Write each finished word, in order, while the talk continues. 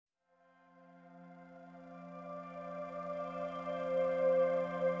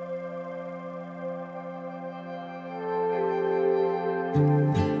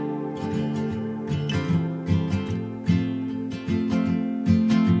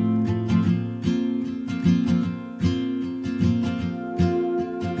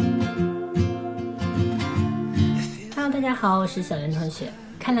家好，我是小袁同学。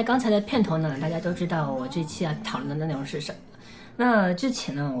看了刚才的片头呢，大家都知道我这期要讨论的内容是什么。那之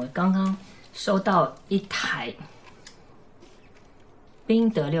前呢，我刚刚收到一台宾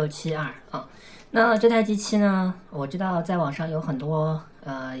得672啊。那这台机器呢，我知道在网上有很多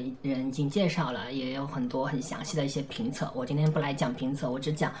人已经介绍了，也有很多很详细的一些评测。我今天不来讲评测，我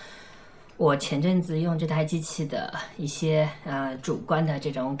只讲我前阵子用这台机器的一些主观的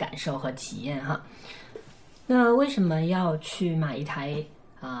这种感受和体验哈。那为什么要去买一台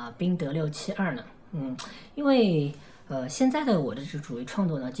宾得672呢？因为现在的我的主力创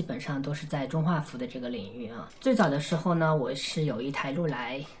作呢，基本上都是在中画幅的这个领域啊。最早的时候呢，我是有一台禄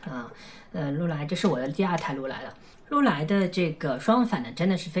来禄来这是我的第2台禄来了。禄来的这个双反呢，真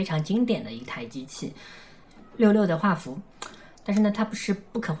的是非常经典的一台机器，66的画幅。但是呢，它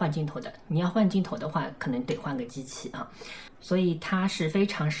不可换镜头的，你要换镜头的话，可能得换个机器啊。所以它是非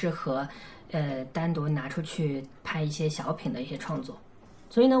常适合单独拿出去拍一些小品的一些创作。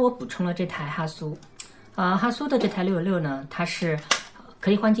所以呢，我补充了这台哈苏。哈苏的这台666呢，它是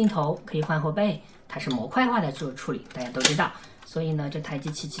可以换镜头，可以换后背，它是模块化的处理，大家都知道。所以呢，这台机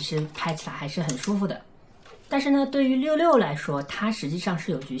器其实拍起来还是很舒服的。但是呢，对于66来说，它实际上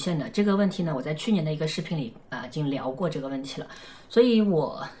是有局限的。这个问题呢，我在去年的一个视频里已经聊过这个问题了。所以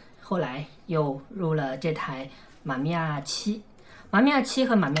我后来又入了这台马米亚7。马米亚7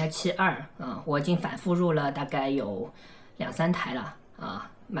和马米亚72我已经反复入了大概有2-3台了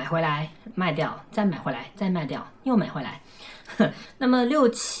买回来卖掉，再买回来再卖掉，又买回来。那么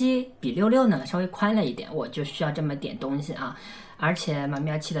67比66呢稍微宽了一点，我就需要这么点东西啊。而且马米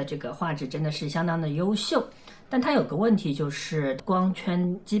亚7的这个画质真的是相当的优秀，但它有个问题就是光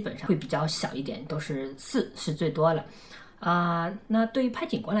圈基本上会比较小一点，都是4是最多了。那对于拍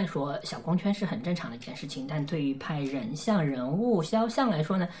景观来说，小光圈是很正常的一件事情，但对于拍人像、人物、肖像来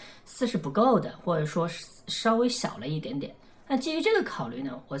说呢，4是不够的，或者说稍微小了一点点。那基于这个考虑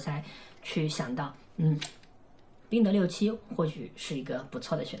呢，我才去想到，宾得67或许是一个不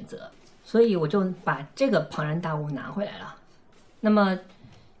错的选择，所以我就把这个庞然大物拿回来了。那么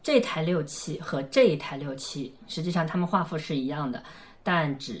这台67和这一台67，实际上它们画幅是一样的，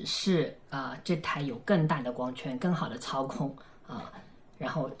但只是这台有更大的光圈，更好的操控然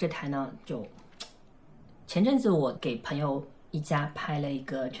后这台呢，就前阵子我给朋友一家拍了一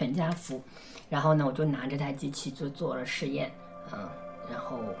个全家福，然后呢，我就拿这台机器就做了试验然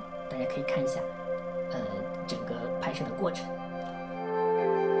后大家可以看一下整个拍摄的过程。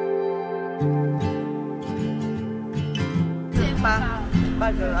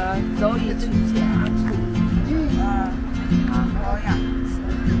把这个肉一起切好呀，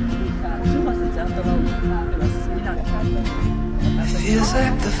最好是这样的了Feels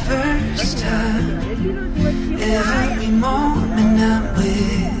like the first time, every moment I'm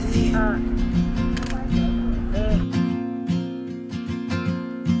with you.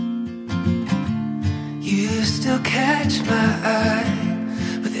 You still catch my eye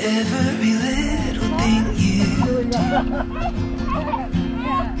with every little thing you do.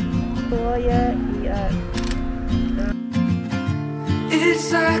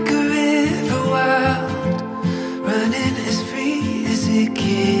 It's like a river wild, running as free as it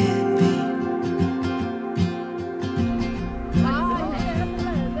can be.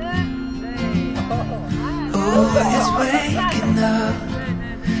 Oh, it's waking up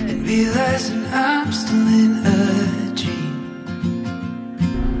and realizing I'm still in a dream.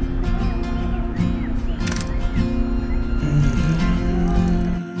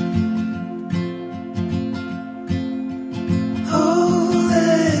 Oh,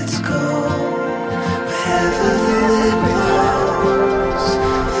 let's go wherever the wind blows.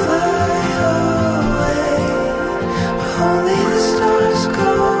 Fly away where only the stars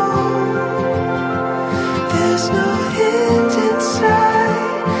go. There's no end in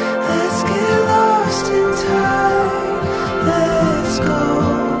sight. Let's get lost in time. Let's go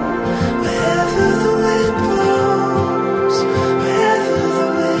wherever the wind blows. Wherever the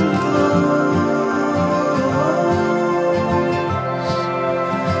wind blows.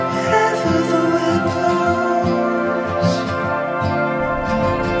 Wherever the wind blows.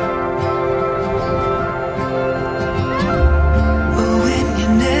 Oh, when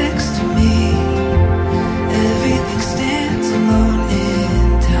you're next to me, everything stands alone in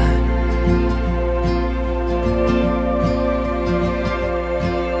time.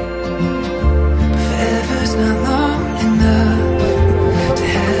 Forever's not long enough to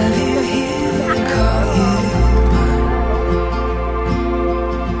have you here and call you mine.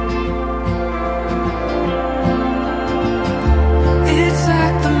 It's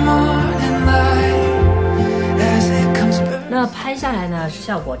like the morning light as it comes burning. 那拍下来呢，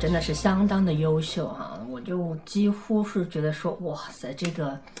效果真的是相当的优秀我就几乎是觉得说，哇塞，这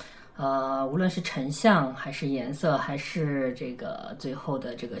个无论是成像还是颜色，还是这个最后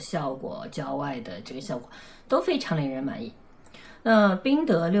的这个效果，郊外的这个效果都非常令人满意。那宾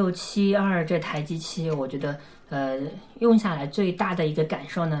得672这台机器，我觉得用下来最大的一个感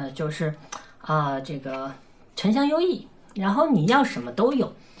受呢，就是这个成像优异，然后你要什么都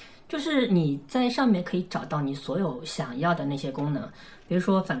有，就是你在上面可以找到你所有想要的那些功能，比如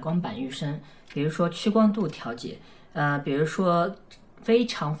说反光板预升，比如说屈光度调节，比如说非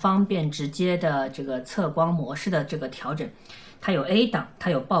常方便直接的这个测光模式的这个调整，它有 A 档，它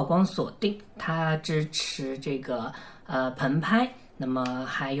有曝光锁定，它支持这个棚拍，那么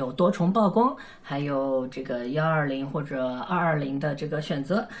还有多重曝光，还有这个120或者220的这个选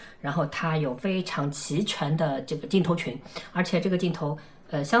择，然后它有非常齐全的这个镜头群，而且这个镜头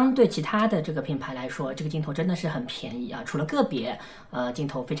相对其他的这个品牌来说，这个镜头真的是很便宜啊，除了个别镜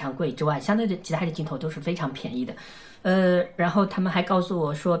头非常贵之外，相对的其他的镜头都是非常便宜的。然后他们还告诉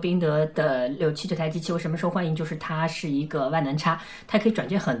我说，宾得的67这台机器为什么受欢迎，就是它是一个万能插，它可以转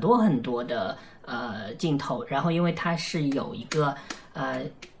接很多很多的镜头，然后因为它是有一个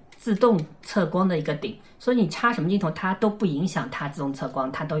自动测光的一个顶，所以你插什么镜头它都不影响它自动测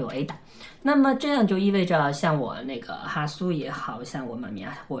光，它都有 A 档。那么这样就意味着像我那个哈苏也好，像我妈咪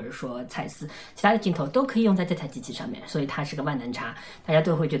啊，或者说蔡司其他的镜头都可以用在这台机器上面，所以它是个万能插，大家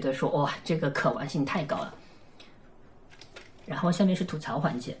都会觉得说哇，这个可玩性太高了。然后下面是吐槽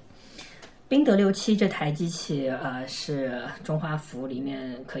环节，宾得67这台机器是中华服里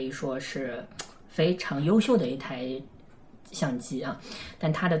面可以说是非常优秀的一台相机啊，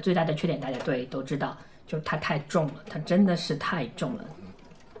但它的最大的缺点大家都知道，就是它太重了，它真的是太重了，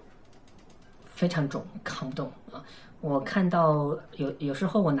非常重，扛不动啊！我看到有时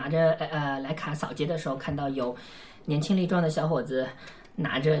候我拿着徕卡扫街的时候，看到有年轻力壮的小伙子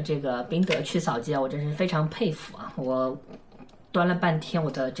拿着这个宾得去扫街，我真是非常佩服啊！我端了半天，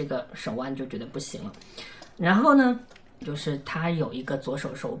我的这个手腕就觉得不行了。然后呢，就是它有一个左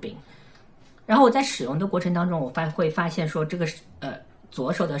手手柄，然后我在使用的过程当中，我会发现说这个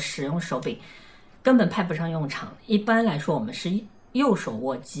左手的使用手柄根本派不上用场。一般来说，我们是右手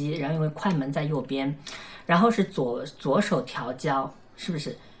握机，然后因为快门在右边，然后是左手调焦，是不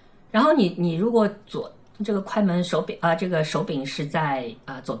是？然后你如果这个快门手柄这个手柄是在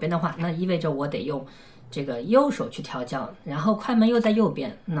左边的话，那意味着我得用这个右手去调焦，然后快门又在右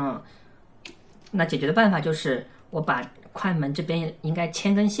边，那解决的办法就是我把快门这边应该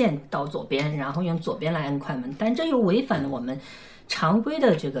牵根线到左边，然后用左边来按快门，但这又违反了我们常规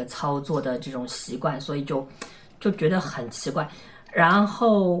的这个操作的这种习惯，所以就觉得很奇怪。然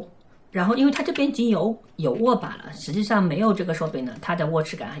后因为它这边已经有握把了，实际上没有这个手柄呢，它的握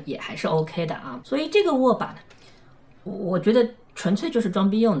持感也还是 OK 的啊。所以这个握把呢，我觉得纯粹就是装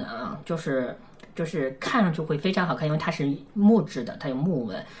逼用的啊，就是看上去会非常好看，因为它是木质的，它有木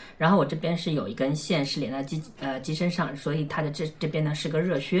纹。然后我这边是有一根线是连在机身上，所以它的这边呢是个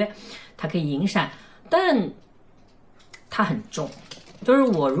热靴，它可以引闪，但它很重。就是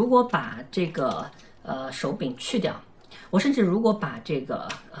我如果把这个手柄去掉，我甚至如果把这个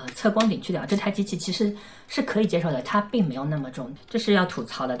测光顶去掉，这台机器其实是可以接受的，它并没有那么重，这是要吐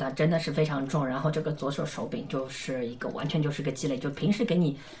槽的，它真的是非常重。然后这个左手手柄就是完全就是个鸡肋，就平时给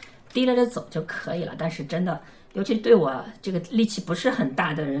你提了着走就可以了，但是真的，尤其对我这个力气不是很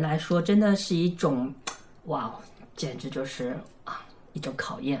大的人来说，真的是一种哇，简直就是一种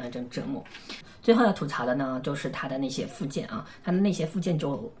考验，一种折磨。最后要吐槽的呢，就是它的那些附件啊，它的那些附件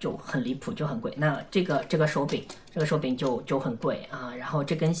就很离谱，就很贵。那这个手柄就很贵啊。然后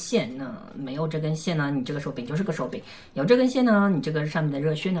这根线呢，没有这根线呢，你这个手柄就是个手柄；有这根线呢，你这个上面的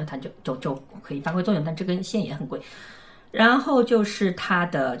热靴呢，它就可以发挥作用，但这根线也很贵。然后就是它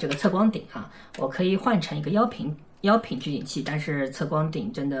的这个测光顶啊，我可以换成一个腰平取景器，但是测光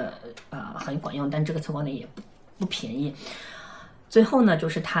顶真的很管用，但这个测光顶也不便宜。最后呢，就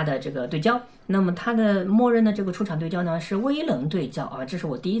是它的这个对焦，那么它的默认的这个出厂对焦呢是微棱对焦啊，这是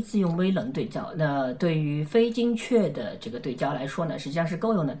我第一次用微棱对焦。那对于非精确的这个对焦来说呢，实际上是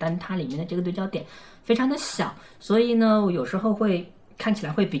够用的，但它里面的这个对焦点非常的小，所以呢，我有时候会看起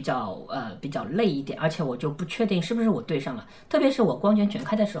来会比较累一点，而且我就不确定是不是我对上了，特别是我光圈全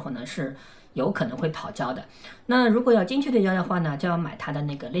开的时候呢，是有可能会跑焦的。那如果要精确对焦的话呢，就要买它的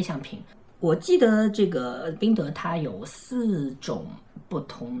那个类像屏。我记得这个宾得它有4种不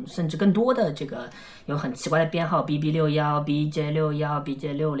同甚至更多的这个有很奇怪的编号 BB61 BJ61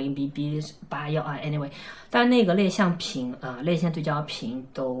 BJ60 BB81 anyway， 但那个类像屏类线对焦屏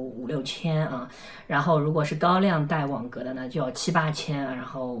都5-6千啊，然后如果是高亮带网格的呢，就要7-8千，然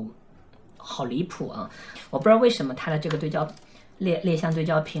后好离谱啊！我不知道为什么它的这个对焦类像对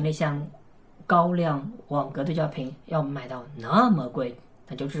焦屏类像高亮网格对焦屏要买到那么贵，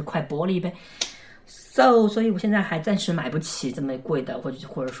那就是块玻璃呗。所以我现在还暂时买不起这么贵的，或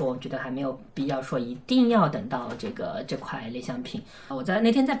者说我觉得还没有必要说一定要等到这块类相屏。我在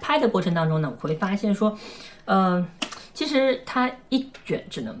那天在拍的过程当中呢，我会发现说，其实它一卷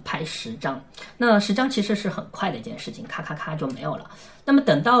只能拍10张，那10张其实是很快的一件事情，咔咔咔就没有了。那么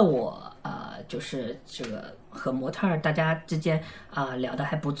等到我就是这个和模特大家之间聊得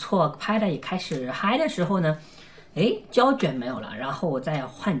还不错，拍的也开始嗨的时候呢，胶卷没有了，然后我再要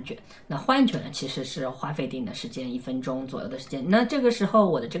换卷。那换卷呢，其实是花费一定的时间，1分钟左右的时间。那这个时候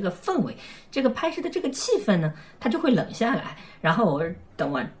我的这个氛围，这个拍摄的这个气氛呢，它就会冷下来。然后我等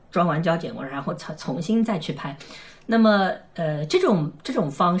完装完胶剪，我然后重新再去拍。那么这种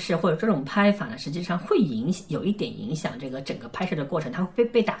方式或者这种拍法呢，实际上会有一点影响这个整个拍摄的过程，它会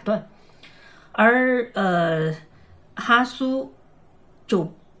被打断。而哈苏就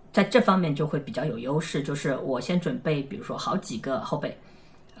在这方面就会比较有优势，就是我先准备比如说好几个后背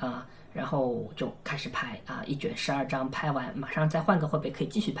然后就开始拍一卷12张，拍完马上再换个后背可以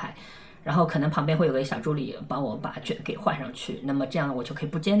继续拍，然后可能旁边会有个小助理帮我把卷给换上去，那么这样我就可以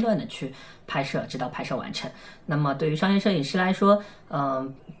不间断的去拍摄，直到拍摄完成。那么对于商业摄影师来说，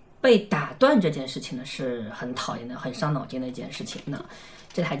被打断这件事情呢是很讨厌的，很伤脑筋的一件事情。那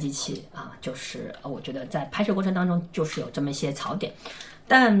这台机器就是我觉得在拍摄过程当中就是有这么一些槽点，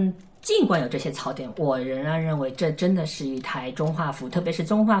但尽管有这些槽点，我仍然认为这真的是一台中画幅，特别是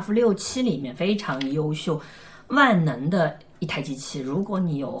中画幅6、7里面非常优秀、万能的一台机器。如果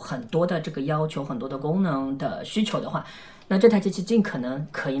你有很多的这个要求、很多的功能的需求的话，那这台机器尽可能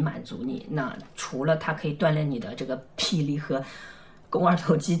可以满足你。那除了它可以锻炼你的这个臂力和肱二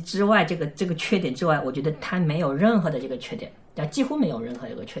头肌之外，这个缺点之外，我觉得它没有任何的这个缺点，几乎没有任何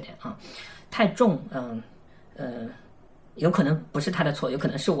一个缺点太重，有可能不是他的错，有可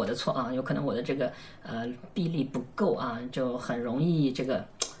能是我的错有可能我的这个臂力不够就很容易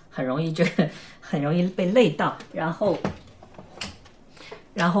被累到，然后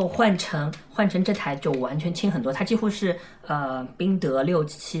换成这台就完全轻很多，它几乎是宾得6、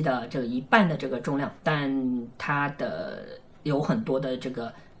7的这个1半的这个重量，但它的有很多的这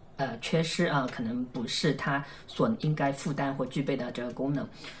个缺失可能不是它所应该负担或具备的这个功能。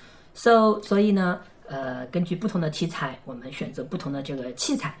所以呢根据不同的题材，我们选择不同的这个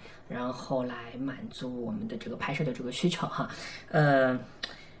器材，然后来满足我们的这个拍摄的这个需求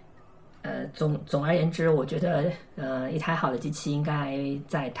总而言之，我觉得一台好的机器应该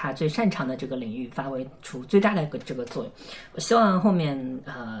在它最擅长的这个领域发挥出最大的这个作用。我希望后面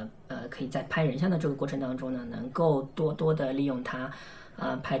可以在拍人像的这个过程当中呢，能够多多的利用它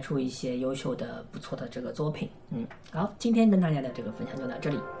拍出一些优秀的不错的这个作品。好，今天跟大家的这个分享就到这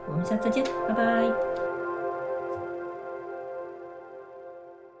里，我们下次再见，拜拜。